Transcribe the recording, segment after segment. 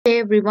Hey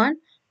everyone,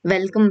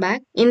 welcome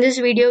back. In this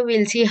video,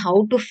 we'll see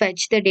how to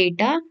fetch the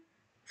data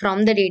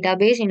from the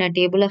database in a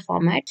tabular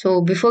format.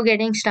 So before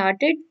getting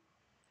started,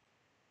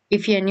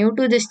 if you're new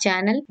to this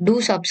channel,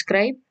 do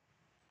subscribe.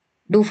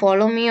 Do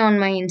follow me on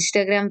my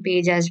Instagram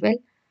page as well.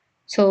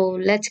 So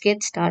let's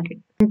get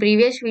started. In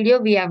previous video,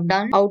 we have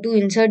done how to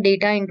insert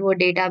data into a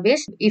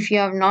database. If you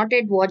have not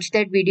yet watched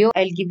that video,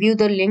 I'll give you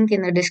the link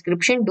in the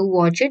description. Do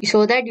watch it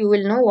so that you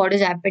will know what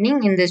is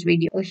happening in this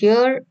video. So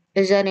here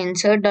is our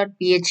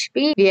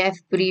insert.php. We have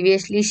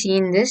previously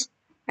seen this.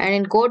 And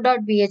in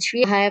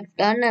code.php, I have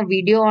done a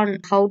video on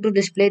how to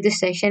display the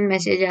session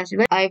message as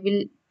well. I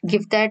will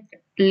give that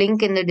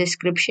link in the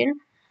description.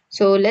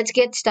 So let's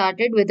get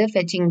started with the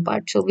fetching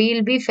part. So we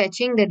will be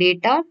fetching the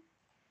data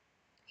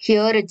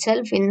here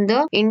itself in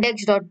the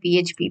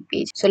index.php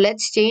page. So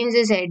let's change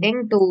this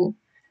heading to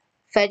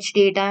fetch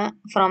data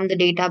from the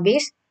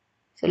database.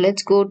 So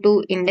let's go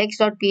to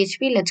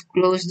index.php. Let's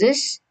close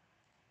this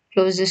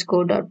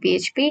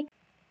code.php.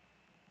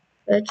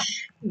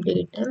 Fetch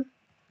data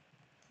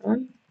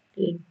from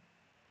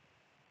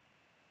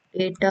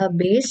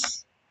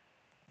database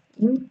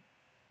in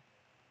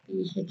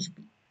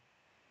PHP.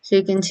 So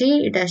you can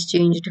see it has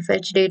changed to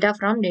fetch data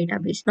from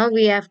database. Now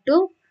we have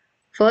to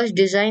first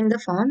design the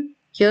form.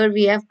 Here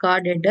we have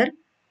card header.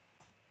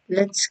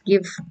 Let's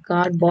give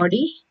card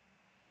body.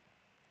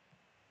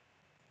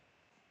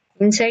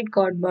 Inside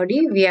card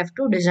body, we have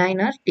to design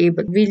our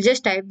table. We'll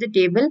just type the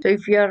table. So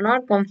if you are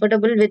not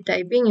comfortable with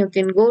typing, you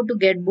can go to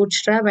get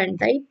bootstrap and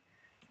type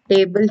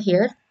table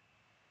here.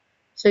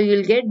 So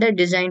you'll get the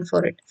design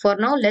for it. For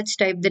now, let's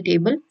type the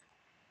table.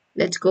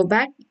 Let's go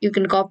back. You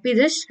can copy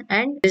this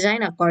and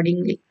design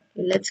accordingly.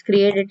 Let's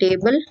create a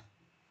table.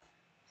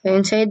 So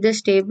inside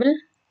this table,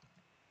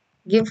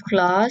 give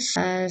class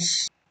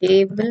as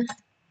table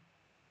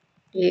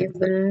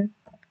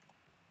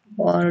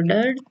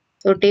bordered.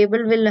 So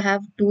table will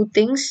have two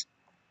things,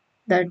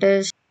 that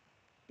is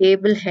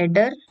table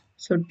header,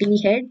 so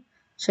t head.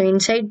 So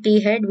inside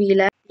t head we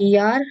will have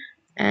tr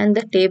and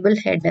the table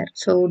header.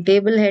 So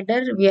table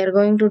header we are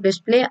going to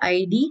display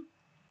id.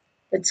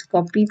 Let's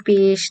copy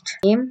paste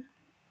name,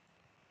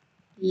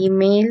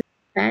 email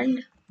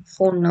and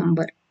phone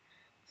number.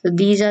 So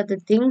these are the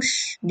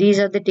things, these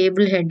are the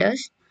table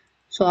headers.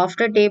 So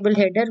after table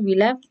header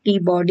we'll have t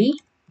body,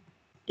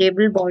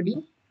 table body.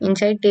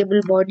 Inside table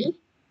body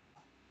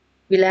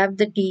we'll have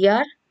the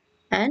tr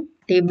and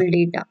table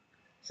data.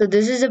 So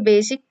this is a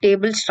basic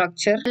table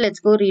structure.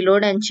 Let's go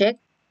reload and check.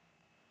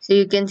 So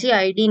you can see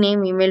ID,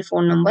 name, email,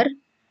 phone number.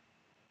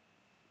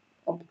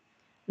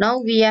 Now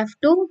we have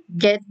to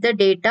get the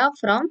data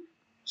from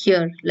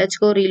here. Let's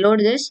go reload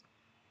this.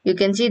 You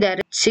can see there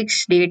is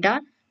 6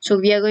 data. So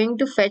we are going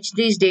to fetch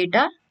these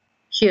data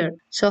here.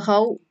 So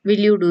how will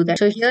you do that?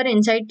 So here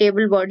inside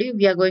table body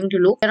we are going to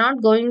loop. We are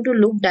not going to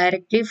loop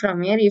directly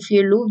from here. If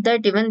you loop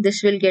that, even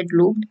this will get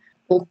looped.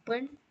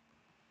 Open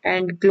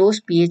and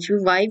close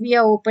PHP. Why we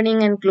are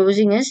opening and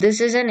closing is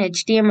this is an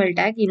HTML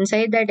tag.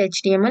 Inside that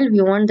HTML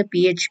we want the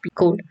PHP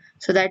code.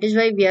 So that is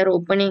why we are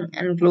opening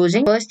and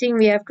closing. First thing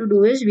we have to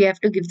do is we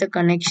have to give the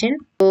connection.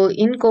 So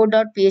in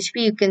code.php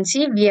you can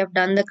see we have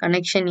done the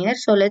connection here.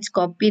 So let's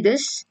copy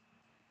this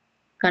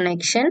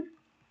connection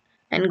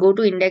and go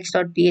to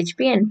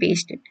index.php and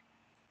paste it.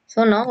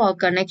 So now our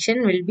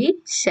connection will be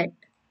set.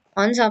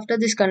 Once after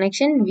this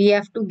connection we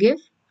have to give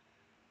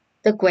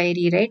the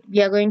query, right? We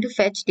are going to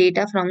fetch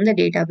data from the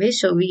database.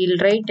 So we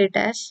will write it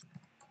as,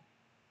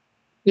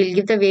 we'll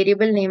give the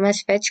variable name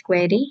as fetch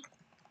query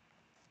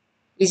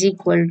is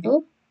equal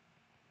to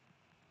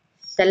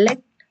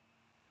select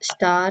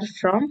star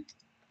from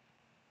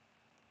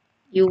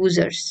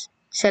users.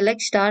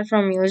 Select star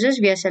from users.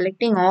 We are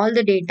selecting all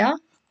the data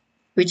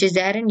which is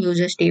there in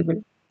users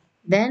table.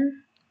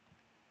 Then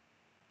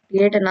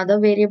create another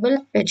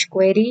variable, fetch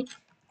query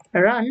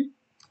run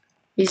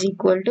is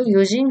equal to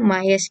using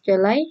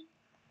MySQL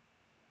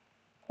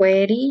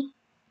query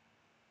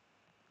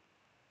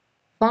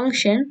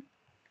function,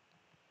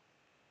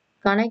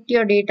 connect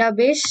your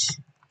database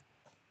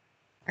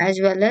as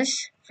well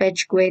as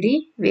fetch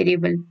query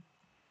variable.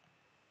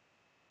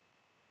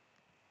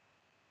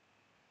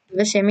 Give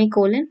a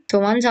semicolon. So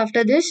once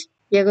after this,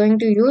 we are going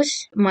to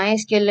use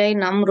MySQL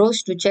num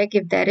rows to check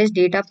if there is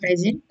data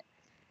present.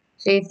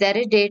 So if there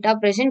is data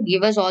present,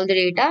 give us all the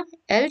data,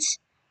 else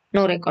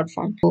no record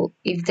found. So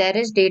if there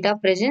is data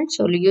present,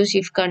 so we'll use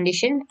if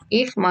condition.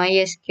 If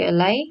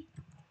MySQL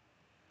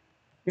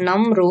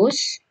num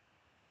rows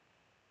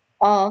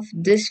of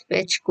this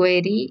fetch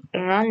query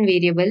run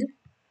variable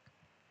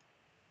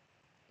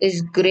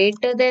is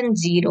greater than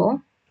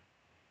 0,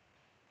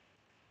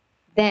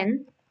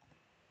 then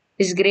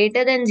is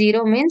greater than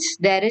 0 means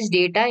there is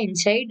data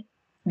inside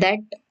that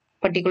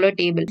particular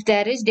table. If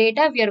there is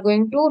data, we are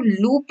going to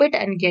loop it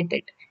and get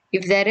it.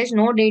 If there is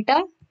no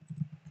data,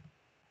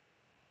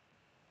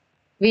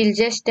 we'll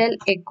just tell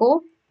echo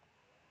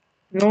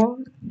no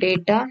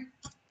data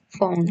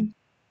found.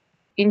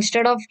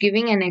 Instead of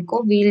giving an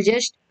echo, we'll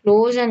just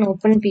close and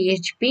open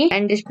PHP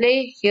and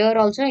display here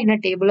also in a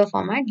tabular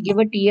format. Give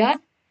a tr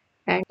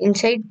and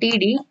inside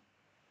td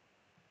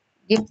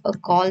give a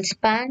call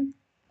span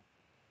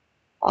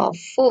of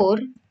 4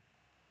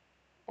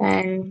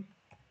 and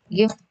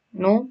give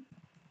no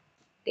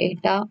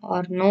data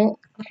or no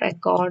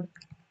record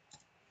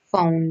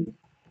found.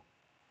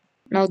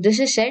 Now this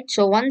is set.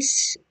 So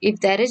once if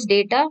there is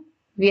data,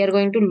 we are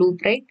going to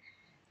loop, right?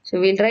 So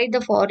we'll write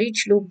the for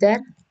each loop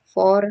there.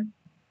 For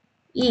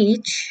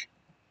each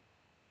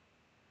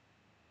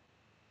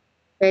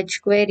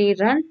fetch query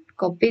run,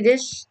 copy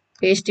this,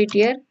 paste it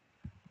here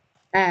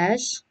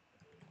as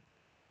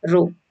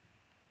row.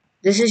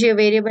 This is your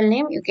variable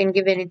name. You can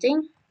give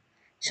anything.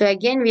 So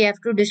again, we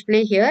have to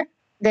display here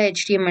the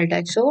HTML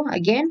tag. So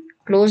again,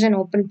 close and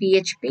open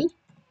PHP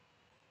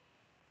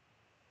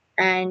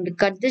and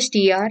cut this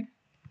tr,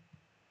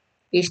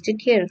 paste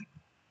it here.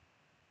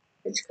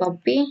 Let's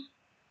copy,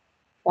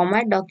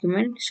 format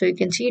document, so you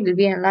can see it will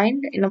be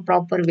aligned in a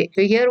proper way.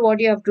 So here what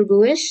you have to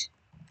do is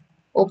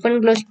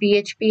open close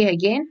PHP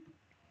again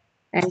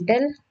and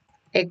tell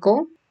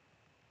echo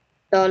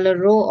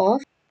 $row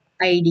of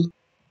ID.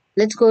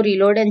 Let's go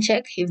reload and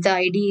check if the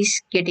ID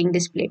is getting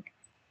displayed.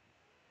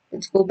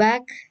 Let's go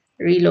back,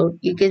 reload.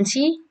 You can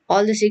see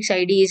all the 6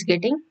 ID is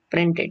getting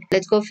printed.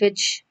 Let's go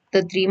fetch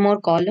the 3 more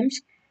columns.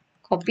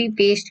 Copy,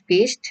 paste,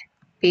 paste,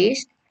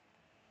 paste.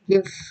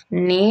 Give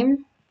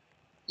name,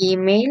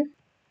 email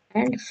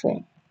and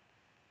phone.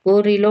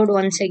 Go reload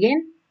once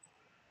again.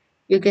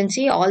 You can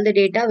see all the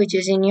data which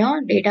is in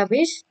your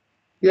database.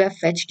 You have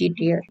fetched it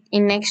here.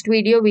 In next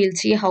video, we'll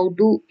see how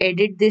to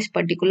edit this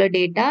particular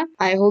data.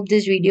 I hope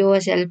this video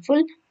was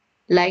helpful.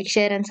 Like,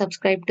 share and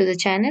subscribe to the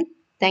channel.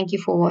 Thank you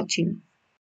for watching.